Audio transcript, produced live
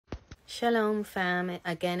Shalom fam,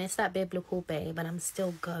 again it's that biblical babe and I'm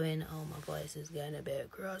still going. Oh, my voice is getting a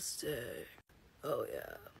bit crusty. Oh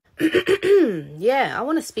yeah. Yeah, I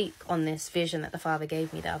want to speak on this vision that the Father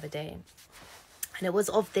gave me the other day. And it was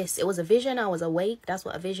a vision. I was awake. That's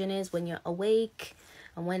what a vision is, when you're awake.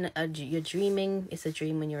 And when you're dreaming, it's a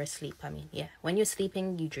dream when you're asleep. When you're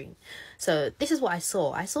sleeping, you dream. So this is what I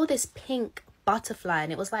saw. I saw this pink butterfly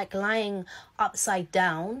and it was like lying upside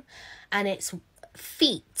down, and its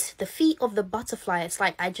feet, the feet of the butterfly, it's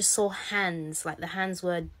like I just saw hands, like the hands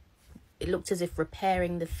were, it looked as if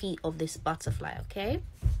repairing the feet of this butterfly, okay?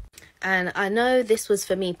 And I know this was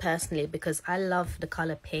for me personally because I love the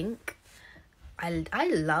color pink. I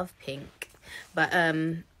love pink. But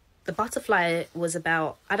the butterfly was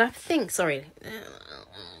about, and I think, sorry,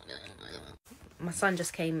 my son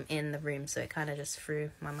just came in the room, so it kind of just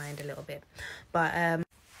threw my mind a little bit. But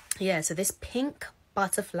yeah, so this pink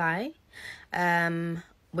butterfly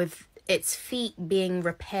with its feet being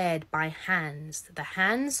repaired by hands. The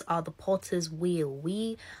hands are the potter's wheel.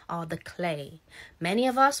 We are the clay. Many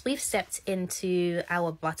of us, we've stepped into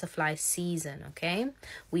our butterfly season, okay?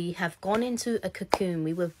 We have gone into a cocoon.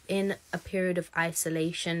 We were in a period of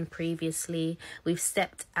isolation previously. We've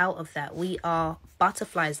stepped out of that. We are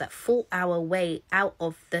butterflies that fought our way out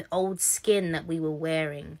of the old skin that we were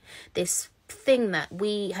wearing. This thing that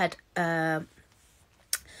we had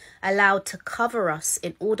allowed to cover us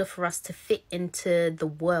in order for us to fit into the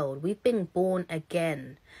world. We've been born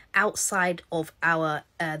again outside of our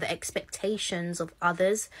the expectations of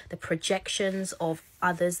others, the projections of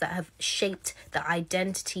others that have shaped the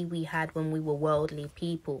identity we had when we were worldly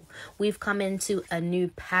people. We've come into a new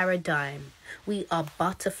paradigm. We are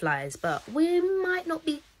butterflies, but we might not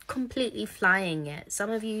be completely flying yet. Some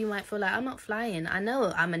of you might feel like, I'm not flying. I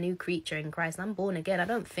know I'm a new creature in Christ. I'm born again. I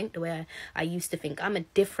don't think the way I used to think. I'm a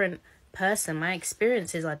different person. My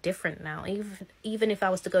experiences are different now. Even if I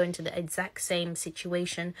was to go into the exact same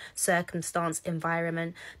situation, circumstance,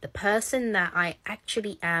 environment, the person that I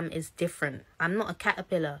actually am is different. I'm not a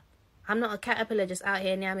caterpillar. I'm not a caterpillar just out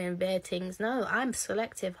here yamming bare things. No, I'm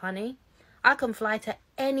selective, honey. I can fly to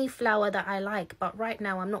any flower that I like, but right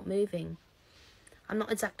now I'm not moving. I'm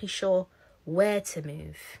not exactly sure where to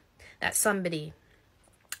move. That's somebody,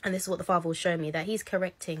 and this is what the Father will show me, that he's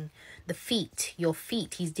correcting the feet, your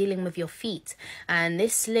feet. He's dealing with your feet. And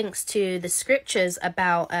this links to the scriptures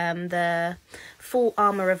about the full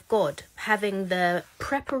armor of God, having the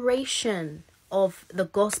preparation of the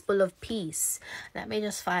gospel of peace. Let me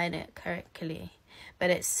just find it correctly. But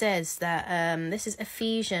it says that this is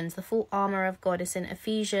Ephesians, the full armor of God is in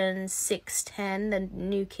Ephesians 6:10, the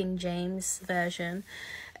New King James Version.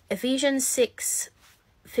 Ephesians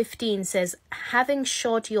 6:15 says, having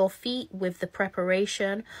shod your feet with the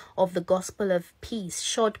preparation of the gospel of peace.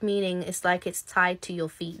 Shod meaning it's like it's tied to your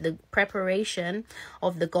feet. The preparation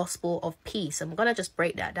of the gospel of peace. I'm going to just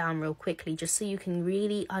break that down real quickly just so you can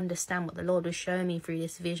really understand what the Lord was showing me through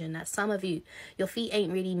this vision. That some of you, your feet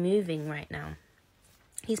ain't really moving right now.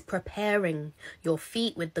 He's preparing your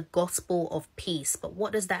feet with the gospel of peace. But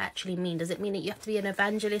what does that actually mean? Does it mean that you have to be an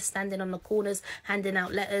evangelist, standing on the corners, handing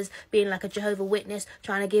out letters, being like a Jehovah's Witness,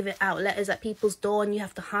 trying to give it out letters at people's door, and you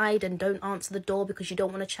have to hide and don't answer the door because you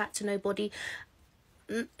don't want to chat to nobody?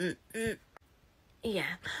 Yeah.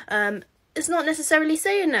 It's not necessarily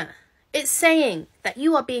saying that. It's saying that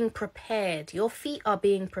you are being prepared. Your feet are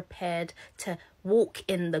being prepared to walk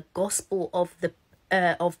in the gospel of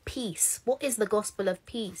peace. What is the gospel of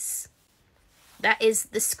peace? That is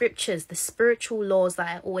the scriptures, the spiritual laws that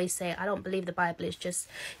I always say. I don't believe the Bible is just,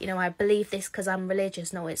 I believe this because I'm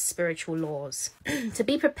religious. No, it's spiritual laws. To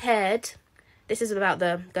be prepared, this is about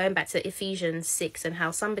going back to Ephesians 6 and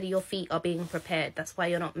how your feet are being prepared. That's why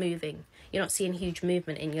you're not moving. You're not seeing huge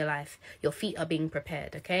movement in your life. Your feet are being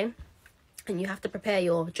prepared, okay? And you have to prepare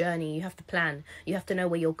your journey. You have to plan. You have to know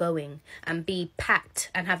where you're going and be packed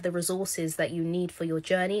and have the resources that you need for your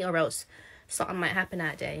journey, or else something might happen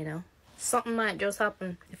out there, Something might just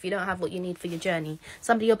happen if you don't have what you need for your journey.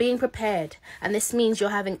 You're being prepared. And this means you're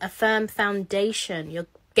having a firm foundation. You're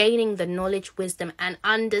gaining the knowledge, wisdom, and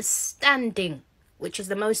understanding, which is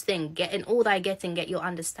the most thing. Getting all thy getting, get your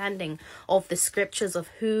understanding of the scriptures of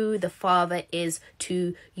who the Father is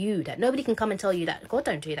to you. That nobody can come and tell you that. God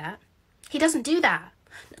don't do that. He doesn't do that.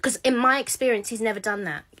 Because in my experience, he's never done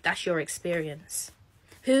that. That's your experience.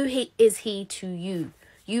 Who is he to you?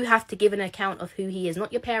 You have to give an account of who he is.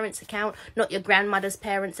 Not your parents' account. Not your grandmother's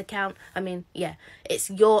parents' account. It's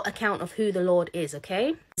your account of who the Lord is,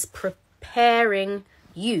 okay? He's preparing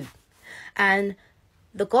you. And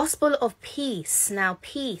The gospel of peace. Now,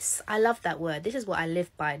 peace, I love that word. This is what I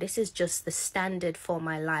live by. This is just the standard for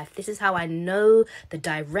my life. This is how I know the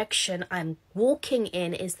direction I'm walking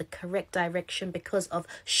in is the correct direction, because of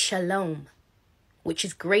shalom, which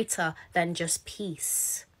is greater than just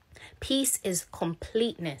peace. Peace is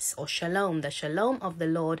completeness, or shalom. The shalom of the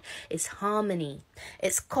Lord is harmony.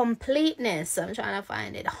 It's completeness. I'm trying to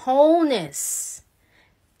find it. Wholeness.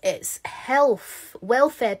 It's health,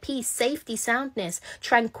 welfare, peace, safety, soundness,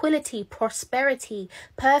 tranquility, prosperity,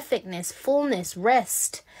 perfectness, fullness,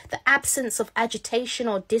 rest, the absence of agitation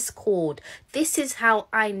or discord. This is how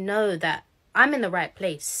I know that I'm in the right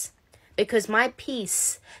place, because my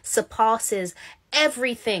peace surpasses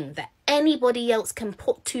everything that anybody else can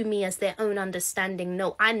put to me as their own understanding.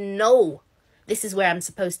 No, I know this is where I'm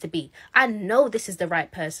supposed to be. I know this is the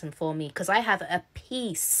right person for me, because I have a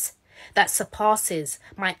peace that surpasses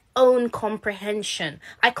my own comprehension.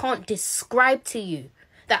 I can't describe to you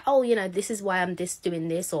that, oh, this is why I'm doing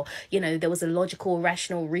this, or, there was a logical,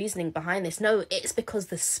 rational reasoning behind this. No, it's because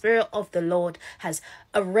the Spirit of the Lord has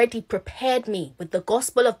already prepared me with the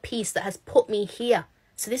gospel of peace that has put me here.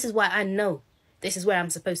 So this is why I know this is where I'm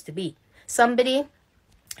supposed to be. Somebody,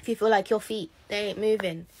 if you feel like your feet, they ain't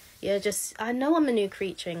moving, I know I'm a new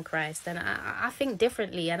creature in Christ, and I think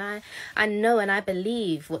differently, and I know and I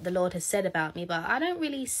believe what the Lord has said about me, but I don't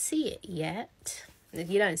really see it yet.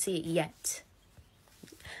 If you don't see it yet,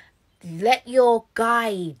 let your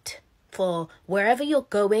guide for wherever you're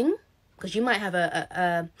going, because you might have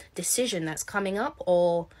a decision that's coming up,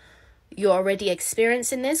 or you're already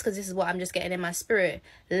experiencing this, because this is what I'm just getting in my spirit.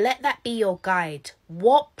 Let that be your guide.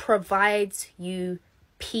 What provides you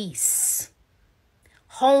peace?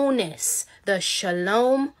 Wholeness, the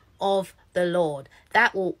shalom of the Lord.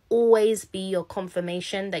 That will always be your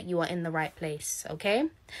confirmation that you are in the right place, okay?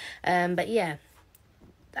 But yeah,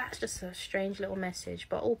 that's just a strange little message,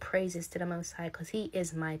 but all praises to the Most High, because he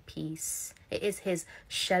is my peace. It is his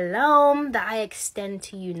shalom that I extend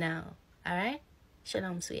to you now. All right?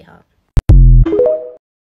 Shalom, sweetheart.